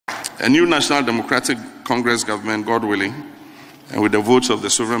A new National Democratic Congress government, God willing, and with the votes of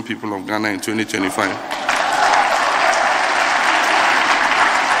the sovereign people of Ghana in 2025.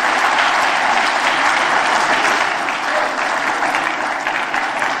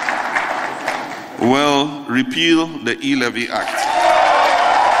 Will repeal the E-Levy Act.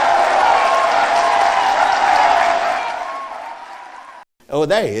 Oh,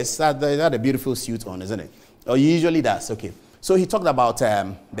 there he is. That a beautiful suit on, isn't it? Oh, he usually does. Okay. So he talked about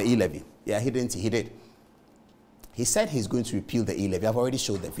the E-Levy. Yeah, he didn't. He did. He said he's going to repeal the E-Levy. I've already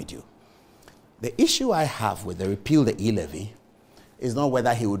showed the video. The issue I have with the repeal the E-Levy is not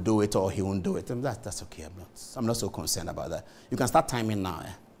whether he will do it or he won't do it. And that's okay. I'm not so concerned about that. You can start timing now.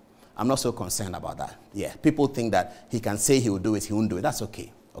 I'm not so concerned about that. Yeah, people think that he can say he will do it, he won't do it. That's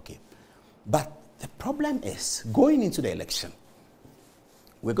okay. Okay. But the problem is, going into the election,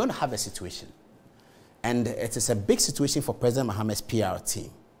 we're going to have a situation. And it is a big situation for President Mahama's PR team.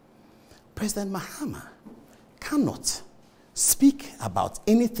 President Mahama cannot speak about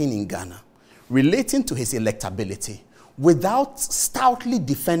anything in Ghana relating to his electability without stoutly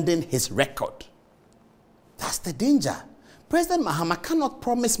defending his record. That's the danger. President Mahama cannot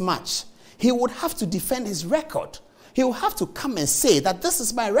promise much. He would have to defend his record. He will have to come and say that this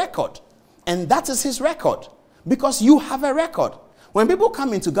is my record. And that is his record. Because you have a record. When people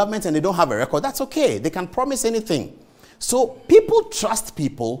come into government and they don't have a record, that's okay. They can promise anything. So people trust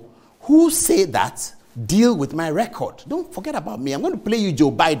people who say that, deal with my record. Don't forget about me. I'm going to play you Joe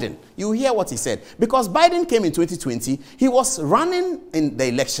Biden. You hear what he said. Because Biden came in 2020. He was running in the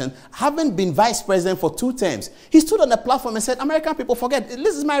election, having been vice president for 2 terms. He stood on the platform and said, American people, forget,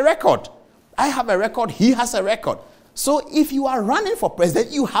 this is my record. I have a record. He has a record. So if you are running for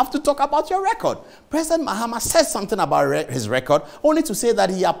president, you have to talk about your record. President Mahama said something about his record, only to say that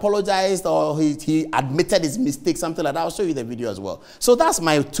he apologized or he admitted his mistake, something like that. I'll show you the video as well. So that's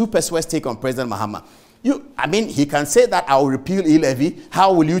my 2 persuasive take on President Mahama. He can say that I will repeal E-Levy.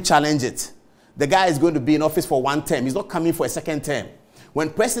 How will you challenge it? The guy is going to be in office for 1 term. He's not coming for a 2nd term. When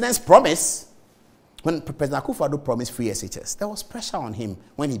President Akufo-Addo promised free SHS, there was pressure on him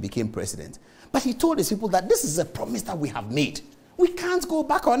when he became president. But he told his people that this is a promise that we have made. We can't go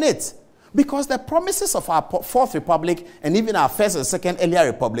back on it. Because the promises of our 4th Republic and even our 1st and 2nd earlier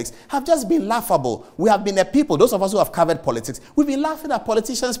republics have just been laughable. We have been a people, those of us who have covered politics, we've been laughing at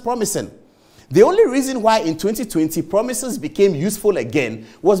politicians promising. The only reason why in 2020 promises became useful again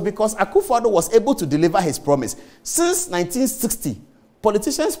was because Akufo-Addo was able to deliver his promise. Since 1960,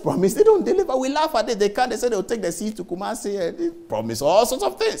 politicians promise, they don't deliver. We laugh at it. They can't. They say they'll take the seat to Kumasi and they promise all sorts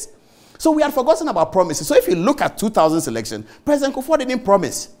of things. So we had forgotten about promises. So if you look at 2000 election, President Akufo didn't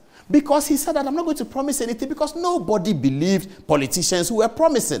promise. Because he said that I'm not going to promise anything because nobody believed politicians who were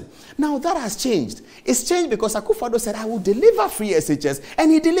promising. Now that has changed. It's changed because Akufo-Addo said, I will deliver free SHS, and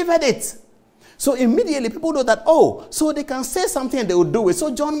he delivered it. So immediately people know that, oh, so they can say something and they will do it.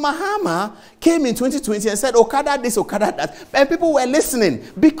 So John Mahama came in 2020 and said, Okada this, Okada that. And people were listening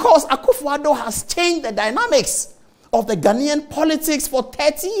because Akufo-Addo has changed the dynamics of the Ghanaian politics for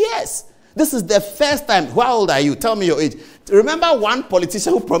 30 years. This is the first time. How old are you? Tell me your age. Remember one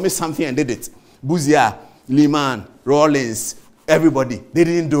politician who promised something and did it? Buzia, Liman, Rawlings, everybody. They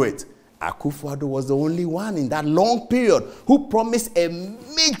didn't do it. Akufo-Addo was the only one in that long period who promised a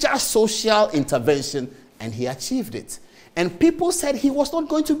major social intervention, and he achieved it. And people said he was not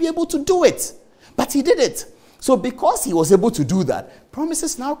going to be able to do it, but he did it. So because he was able to do that,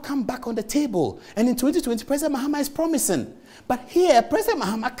 promises now come back on the table. And in 2020, President Mahama is promising. But here, President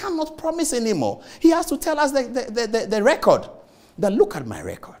Mahama cannot promise anymore. He has to tell us the record. That look at my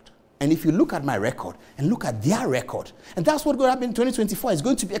record. And if you look at my record and look at their record, and that's what's going to happen in 2024, it's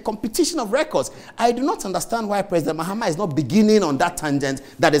going to be a competition of records. I do not understand why President Mahama is not beginning on that tangent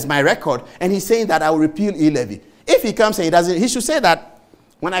that is my record, and he's saying that I will repeal E-Levy. If he comes and he doesn't, he should say that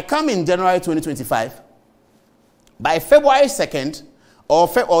when I come in January 2025, by February 2nd,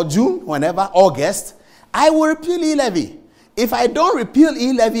 or June, whenever, August, I will repeal E-Levy. If I don't repeal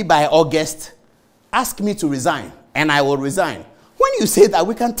E-Levy by August, ask me to resign, and I will resign. When you say that,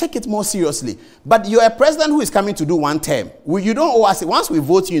 we can take it more seriously. But you're a president who is coming to do 1 term. You don't owe us, once we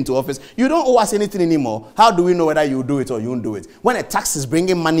vote you into office, you don't owe us anything anymore. How do we know whether you do it or you won't do it? When a tax is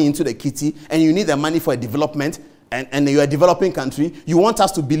bringing money into the kitty and you need the money for a development, and you're a developing country, you want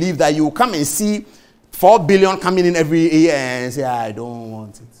us to believe that you will come and see 4 billion coming in every year and say, I don't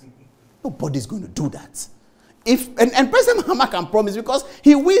want it. Nobody's going to do that. And President Mahama can promise because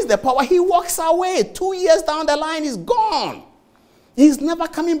he wins the power, he walks away. 2 years down the line, he's gone. He's never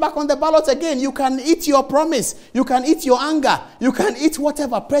coming back on the ballot again. You can eat your promise. You can eat your anger. You can eat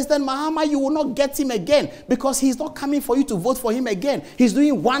whatever. President Mahama, you will not get him again because he's not coming for you to vote for him again. He's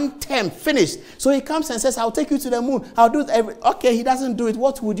doing one term, finished. So he comes and says, I'll take you to the moon. I'll do it. Okay, he doesn't do it.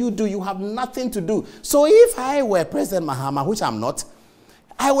 What would you do? You have nothing to do. So if I were President Mahama, which I'm not,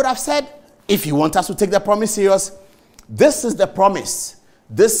 I would have said, if you want us to take the promise serious, this is the promise.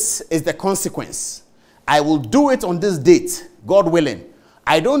 This is the consequence. I will do it on this date, God willing.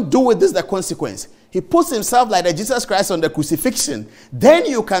 I don't do it, this is the consequence. He puts himself like the Jesus Christ on the crucifixion. Then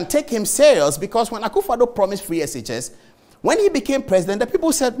you can take him serious, because when Akufo-Addo promised free SHS, when he became president, the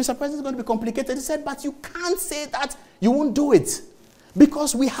people said, Mr. President, it's going to be complicated. He said, but you can't say that. You won't do it.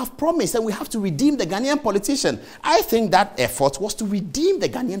 Because we have promised and we have to redeem the Ghanaian politician. I think that effort was to redeem the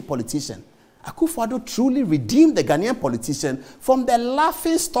Ghanaian politician. Akufo-Addo truly redeemed the Ghanaian politician from the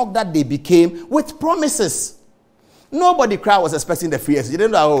laughing stock that they became with promises. Nobody crowd was expecting the free SHS. They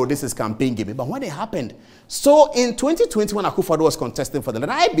didn't know, oh, this is campaign gimmick. But when it happened, so in 2020, when Akufo-Addo was contesting for the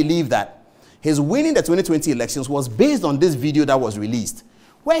land, I believe that his winning the 2020 elections was based on this video that was released,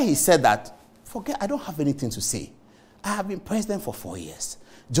 where he said that, forget, I don't have anything to say. I have been president for 4 years.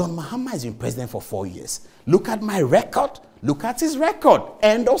 John Mahama has been president for 4 years. Look at my record. Look at his record.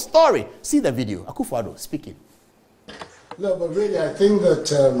 End of story. See the video. Akufo-Addo speaking. No, but really, I think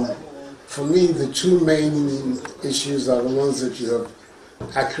that for me, the two main issues are the ones that you have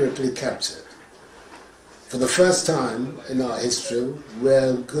accurately captured. For the first time in our history,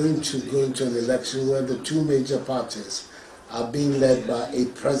 we're going to go into an election where the two major parties are being led by a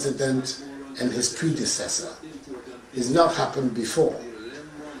president and his predecessor. It's not happened before.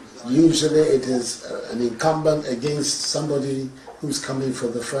 Usually it is an incumbent against somebody who's coming for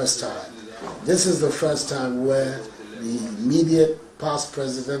the first time. This is the first time where the immediate past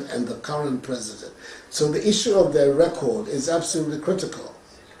president and the current president. So the issue of their record is absolutely critical.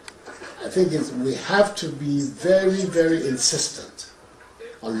 I think we have to be very, very insistent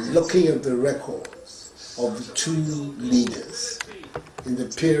on looking at the records of the two leaders in the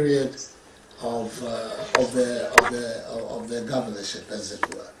period of their governorship, as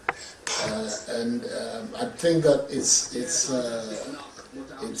it were. I think that it's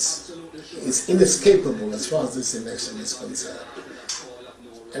inescapable as far as this election is concerned.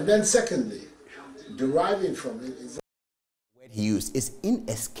 And then secondly, deriving from it is... The word he used is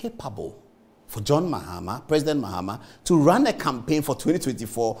inescapable for John Mahama, President Mahama, to run a campaign for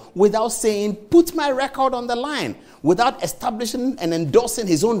 2024 without saying, put my record on the line, without establishing and endorsing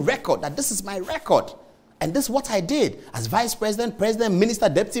his own record, that this is my record. And this is what I did as vice president, president, minister,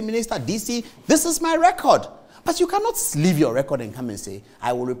 deputy minister, DC. This is my record. But you cannot leave your record and come and say,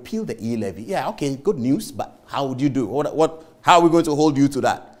 I will repeal the E-Levy. Yeah, okay, good news, but how would you do? How are we going to hold you to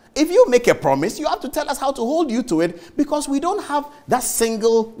that? If you make a promise, you have to tell us how to hold you to it, because we don't have that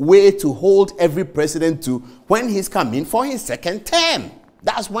single way to hold every president to when he's coming for his second term.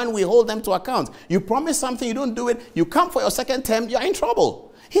 That's when we hold them to account. You promise something, you don't do it, you come for your second term, you're in trouble.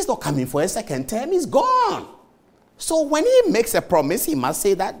 He's not coming for a second term, he's gone. So when he makes a promise, he must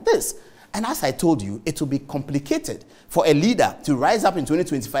say that this. And as I told you, it will be complicated for a leader to rise up in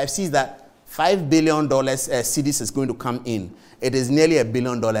 2025, sees that $5 billion cedis is going to come in. It is nearly $1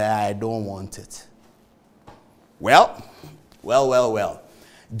 billion. I don't want it. Well.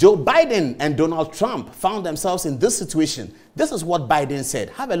 Joe Biden and Donald Trump found themselves in this situation. This is what Biden said.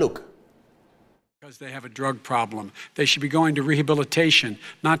 Have a look. Because they have a drug problem. They should be going to rehabilitation,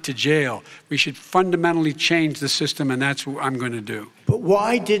 not to jail. We should fundamentally change the system, and that's what I'm going to do. But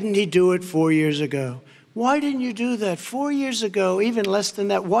why didn't he do it 4 years ago? Why didn't you do that 4 years ago, even less than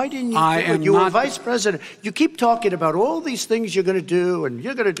that? Why didn't you do it? You were vice president. You keep talking about all these things you're going to do, and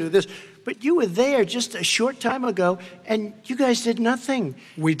you're going to do this. But you were there just a short time ago, and you guys did nothing.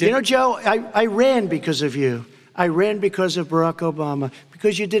 We did. You know, Joe, I ran because of you. I ran because of Barack Obama,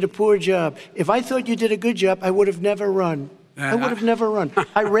 because you did a poor job. If I thought you did a good job, I would have never run. I would have never run.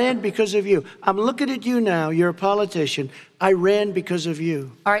 I ran because of you. I'm looking at you now. You're a politician. I ran because of you.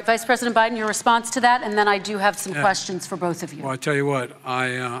 All right, Vice President Biden, your response to that, and then I do have some questions for both of you. Well, I tell you what,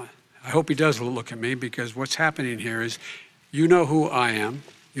 I hope he does look at me, because what's happening here is, you know who I am,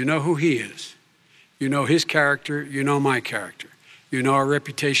 you know who he is, you know his character, you know my character, you know our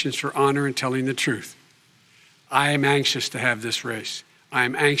reputations for honor and telling the truth. I am anxious to have this race. I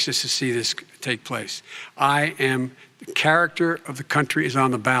am anxious to see this take place. The character of the country is on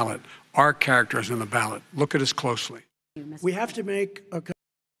the ballot. Our character is on the ballot. Look at us closely. We have to make a...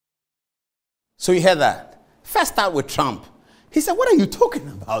 So you heard that. First start with Trump. He said, what are you talking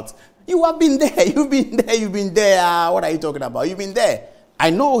about? You have been there. You've been there. What are you talking about? You've been there.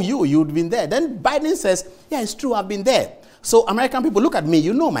 I know you've been there. Then Biden says, yeah, it's true, I've been there. So American people, look at me.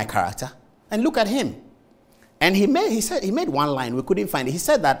 You know my character. And look at him. And he made one line. We couldn't find it. He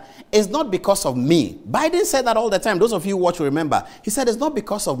said that it's not because of me. Biden said that all the time. Those of you who watch will remember. He said it's not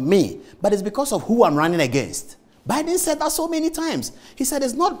because of me, but it's because of who I'm running against. Biden said that so many times. He said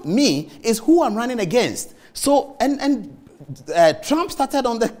it's not me, it's who I'm running against. So, Trump started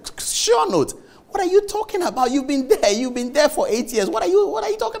on the sure note. What are you talking about? You've been there for 8 years. What are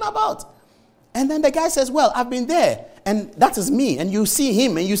you talking about? And then the guy says, well, I've been there, and that is me, and you see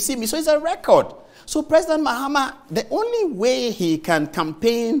him, and you see me. So it's a record. So President Mahama, the only way he can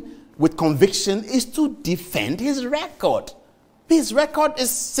campaign with conviction is to defend his record. His record is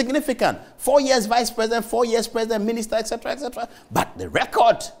significant. 4 years vice president, 4 years president, minister, etc., etc. But the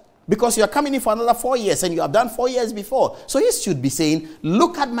record, because you are coming in for another 4 years, and you have done 4 years before. So he should be saying,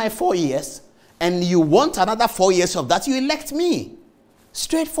 look at my 4 years, and you want another 4 years of that, you elect me.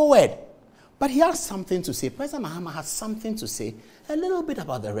 Straightforward. But he has something to say. President Mahama has something to say, a little bit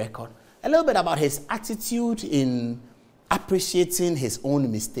about the record, a little bit about his attitude in appreciating his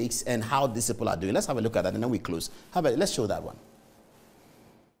own mistakes and how these people are doing. Let's have a look at that and then we close. Let's show that one.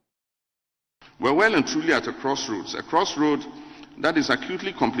 We're well and truly at a crossroad that is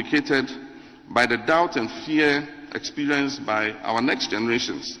acutely complicated by the doubt and fear experienced by our next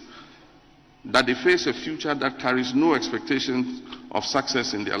generations, that they face a future that carries no expectations of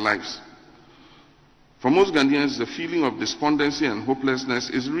success in their lives. For most Ghanaians, the feeling of despondency and hopelessness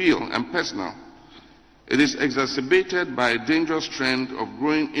is real and personal. It is exacerbated by a dangerous trend of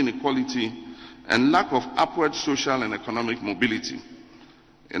growing inequality and lack of upward social and economic mobility,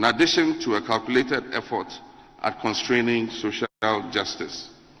 in addition to a calculated effort at constraining social justice.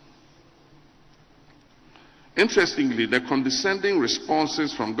 Interestingly, the condescending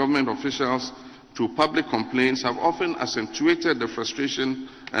responses from government officials to public complaints have often accentuated the frustration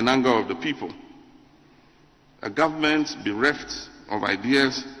and anger of the people. A government bereft of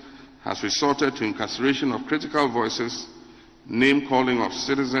ideas has resorted to incarceration of critical voices, name-calling of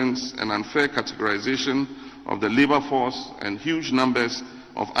citizens, and unfair categorization of the labor force and huge numbers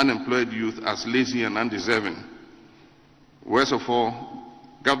of unemployed youth as lazy and undeserving. Worst of all,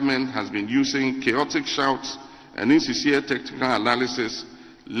 government has been using chaotic shouts and insincere technical analysis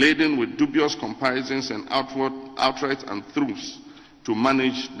laden with dubious comparisons and outright untruths to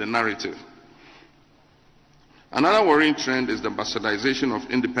manage the narrative. Another worrying trend is the bastardization of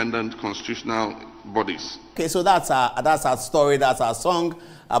independent constitutional bodies. Okay, so that's our story, that's our song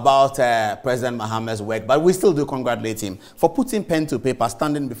about President Mahama's work. But we still do congratulate him for putting pen to paper,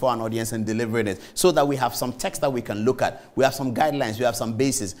 standing before an audience and delivering it, so that we have some text that we can look at. We have some guidelines, we have some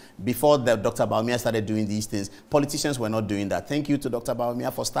basis. Before Dr. Bawumia started doing these things, politicians were not doing that. Thank you to Dr.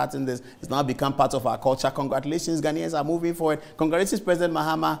 Bawumia for starting this. It's now become part of our culture. Congratulations, Ghanaians are moving forward. Congratulations, President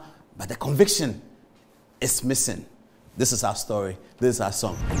Mahama. But the conviction is missing. This is our story. This is our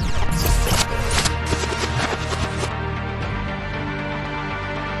song.